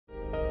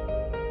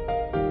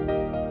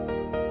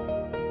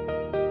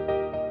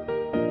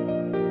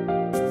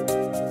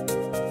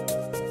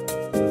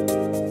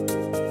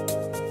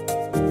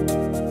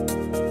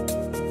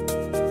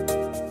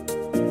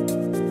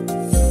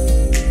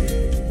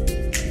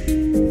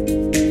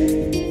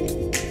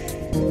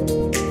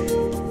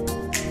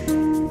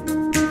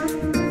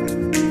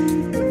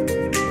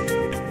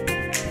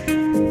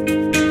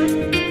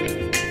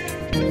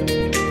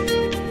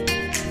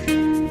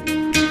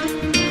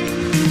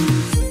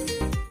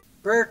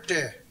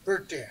birthday,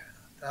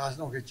 that's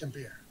no get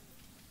champion.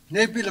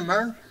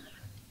 Nepilamer,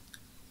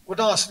 what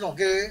else no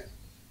get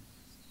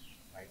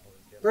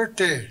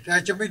birthday,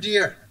 that's a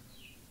dear.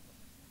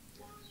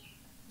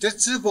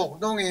 This is book,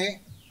 no,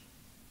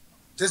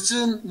 this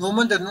is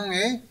moment,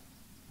 no,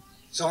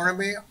 sorry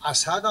me,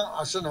 Asada,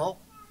 Asano,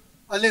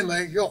 Alima,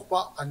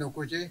 Yokpa, and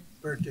Nokoje,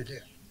 birthday.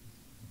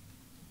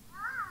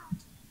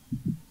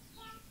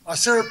 A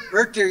sir,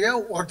 birthday,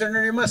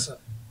 ordinary massa.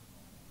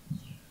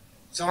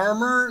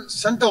 Sarmer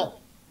Santo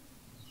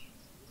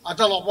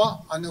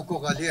Ataloba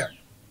Anuko Galia.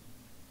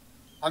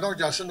 I don't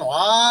just know.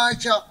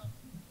 Acha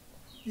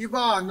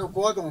Iba no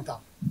Godonta.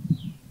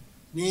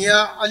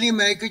 Nia Ali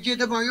make a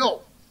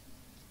jitamayo.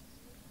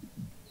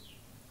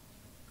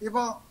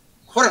 Iba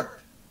Korak.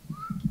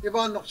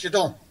 Iba no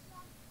Chidon.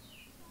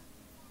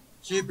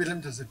 She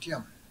belonged to the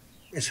team.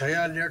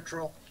 Israel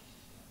Letro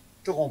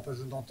to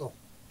Compresidento.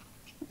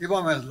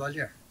 Iba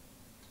Melvalia.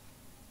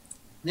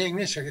 Ning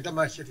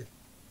Nishakitama City.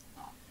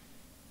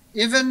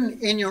 Even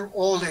in your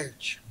old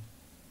age,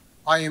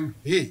 I am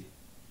He.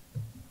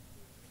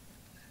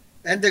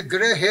 And the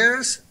gray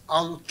hairs,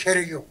 I'll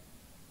carry you.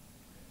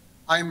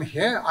 I am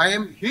here, I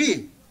am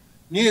He.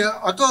 Ni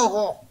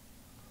atogo.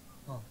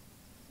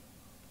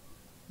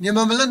 Ni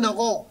mamalan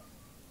ako.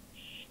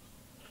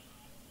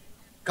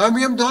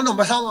 Kamiyam dono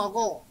masama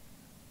ako.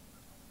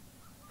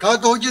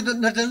 Kadoji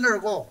natalir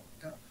ko.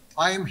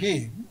 I am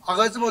He.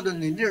 Agazmo do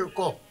nindir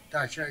ko.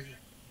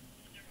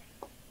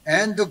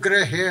 And the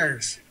gray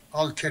hairs,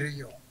 I'll carry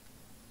you.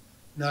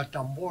 Na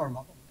tambor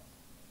makamda.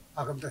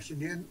 Akamda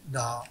sinin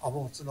na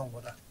abong sunong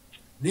koda.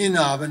 Ni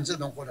na aben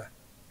sunong koda.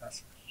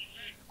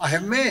 I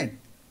have made,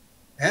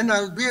 and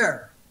I'll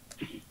bear.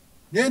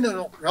 Ni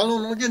no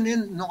ralo no jin ni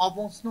no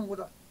abong sunong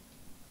koda.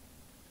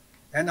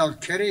 And I'll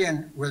carry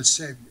and will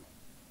save you.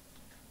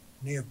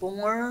 Ni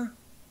punger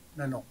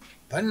na no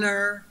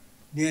banner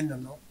ni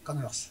no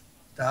kamlas.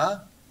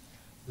 Ta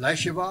lai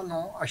shiba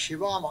no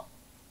ashiba ma.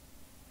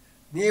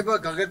 Ni ba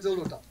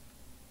gagaduluta.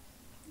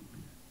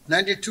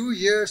 92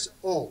 years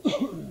old.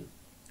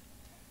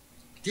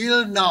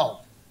 Till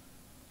now,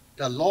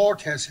 the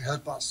Lord has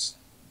helped us.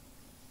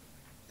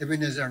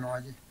 Ebenezer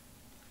Noaji.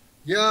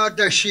 Ya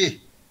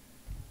dashi.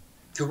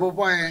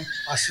 Kubobai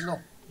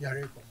asno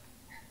yare ko.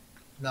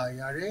 Na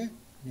yare,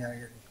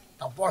 yare.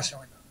 Tapos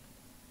yun.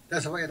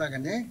 That's why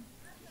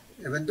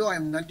even though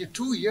I'm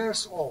 92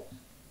 years old,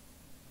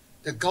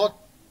 the God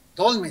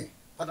told me,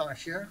 padang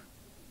share.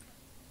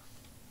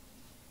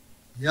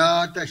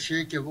 Ya ta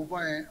she ke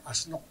bupa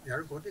asno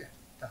yar ko de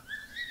ta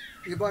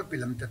iba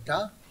pilam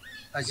ta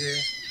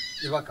aje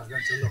iba ka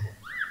chalo.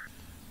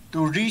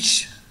 To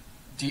reach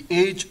the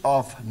age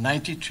of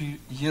 93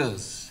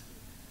 years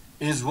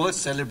is worth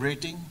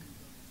celebrating,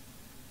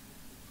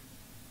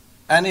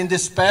 and in the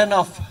span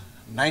of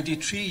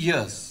 93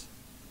 years,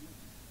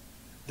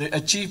 the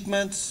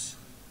achievements,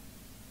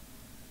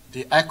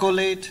 the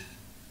accolade,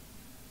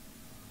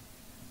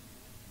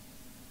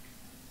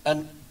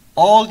 and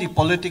all the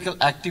political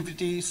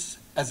activities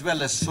as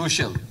well as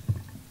social,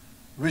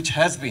 which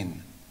has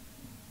been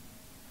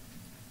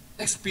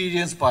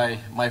experienced by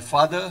my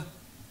father,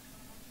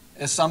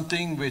 is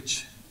something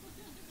which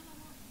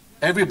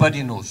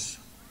everybody knows.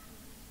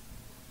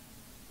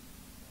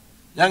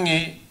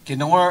 Yangi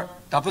kinongor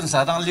tapun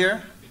sadang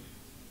lier,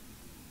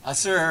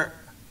 asir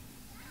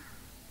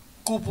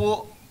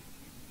kupu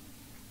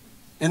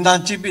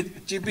indan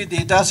chipi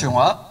data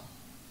syonga.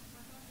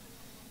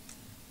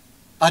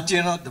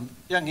 Ajeno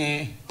yang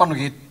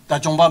panugi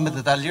tajongba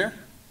medalier,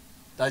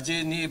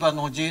 taji ni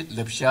panoji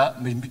lepsha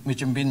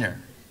michimbiner.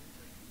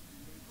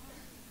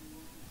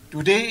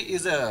 Today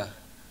is a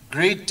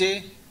great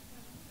day,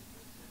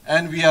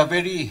 and we are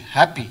very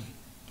happy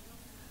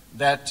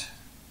that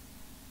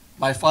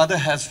my father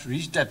has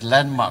reached that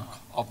landmark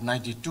of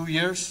 92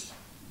 years.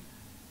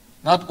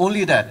 Not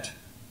only that,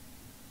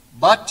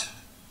 but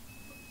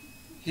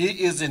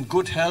he is in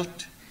good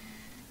health,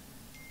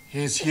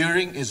 his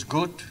hearing is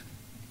good,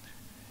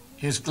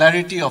 his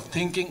clarity of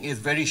thinking is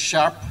very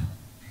sharp,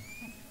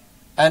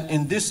 and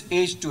in this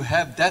age to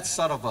have that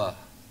sort of a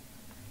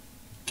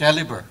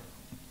caliber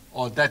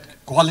or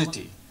that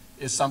quality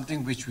is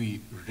something which we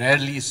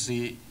rarely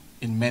see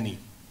in many.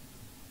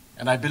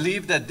 And I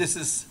believe that this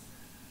is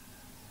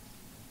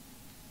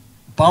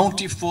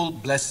bountiful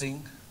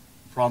blessing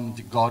from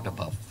the God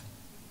above.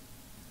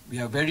 We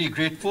are very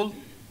grateful.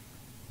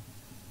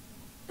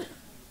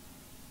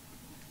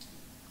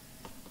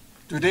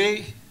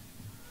 Today,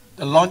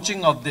 the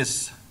launching of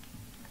this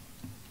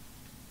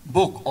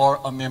book or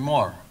a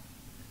memoir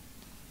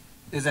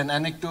is an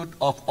anecdote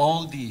of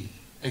all the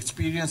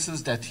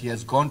experiences that he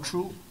has gone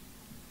through.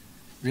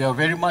 We are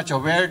very much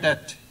aware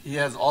that he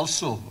has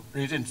also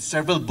written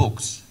several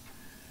books,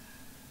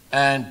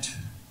 and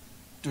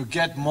to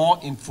get more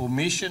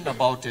information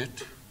about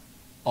it,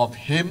 of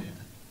him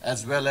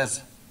as well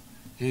as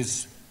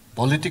his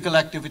political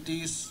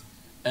activities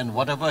and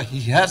whatever he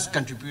has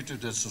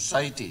contributed to the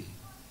society.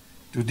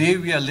 Today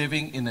we are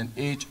living in an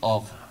age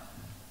of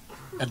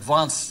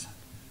advanced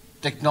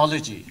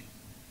technology,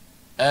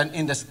 and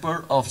in the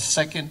spur of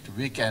second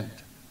we can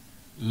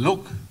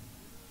look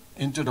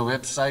into the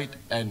website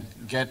and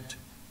get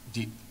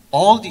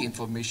all the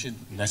information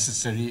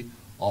necessary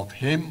of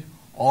him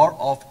or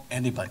of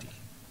anybody.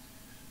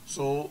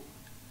 So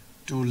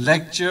to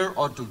lecture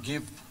or to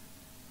give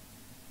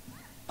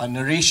a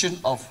narration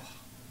of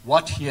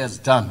what he has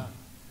done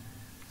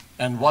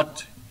and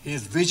what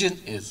his vision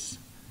is,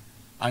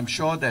 I'm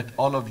sure that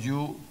all of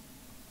you,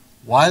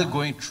 while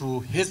going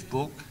through his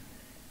book,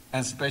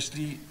 and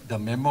especially the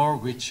memoir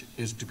which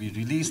is to be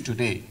released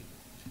today,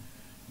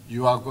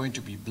 you are going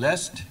to be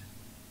blessed.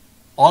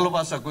 All of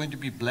us are going to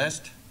be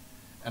blessed,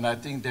 and I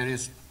think there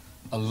is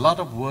a lot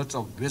of words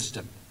of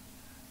wisdom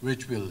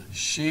which will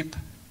shape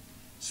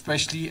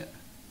especially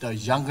the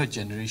younger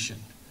generation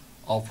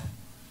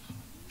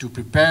to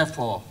prepare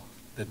for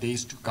the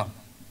days to come.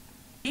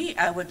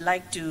 I would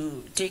like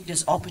to take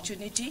this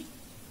opportunity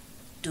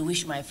to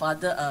wish my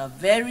father a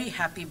very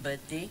happy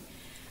birthday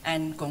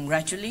and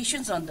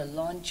congratulations on the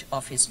launch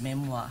of his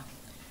memoir.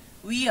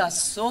 We are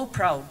so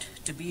proud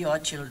to be your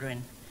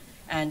children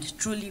and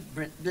truly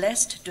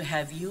blessed to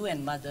have you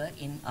and mother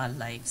in our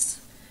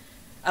lives.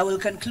 I will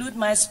conclude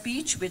my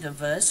speech with a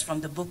verse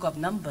from the book of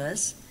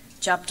Numbers,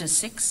 chapter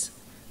 6,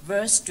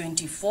 verse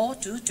 24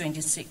 to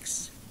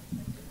 26.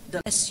 The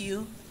Lord bless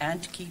you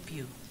and keep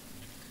you.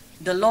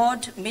 The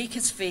Lord make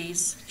his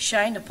face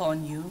shine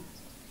upon you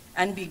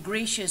and be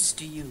gracious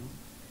to you.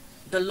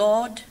 The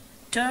Lord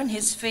turn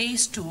his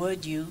face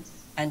toward you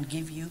and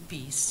give you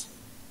peace.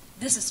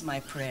 This is my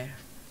prayer,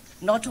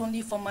 not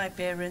only for my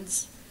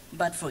parents,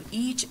 but for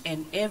each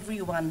and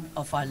every one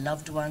of our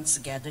loved ones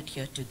gathered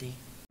here today.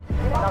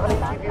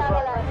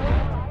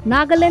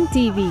 Nagaland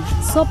TV,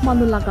 Sop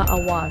Manulaga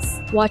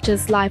Awas. Watch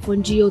us live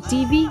on Geo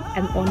TV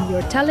and on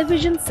your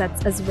television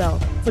sets as well.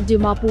 For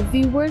Dimapu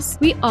viewers,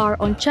 we are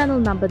on channel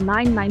number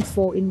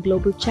 994 in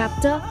Global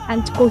Chapter,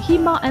 and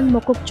Kohima and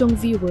Mokokchung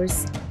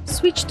viewers,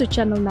 switch to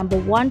channel number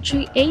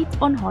 138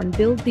 on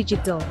Hornbill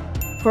Digital.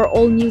 For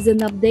all news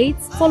and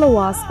updates, follow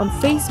us on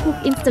Facebook,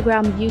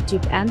 Instagram,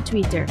 YouTube, and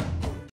Twitter.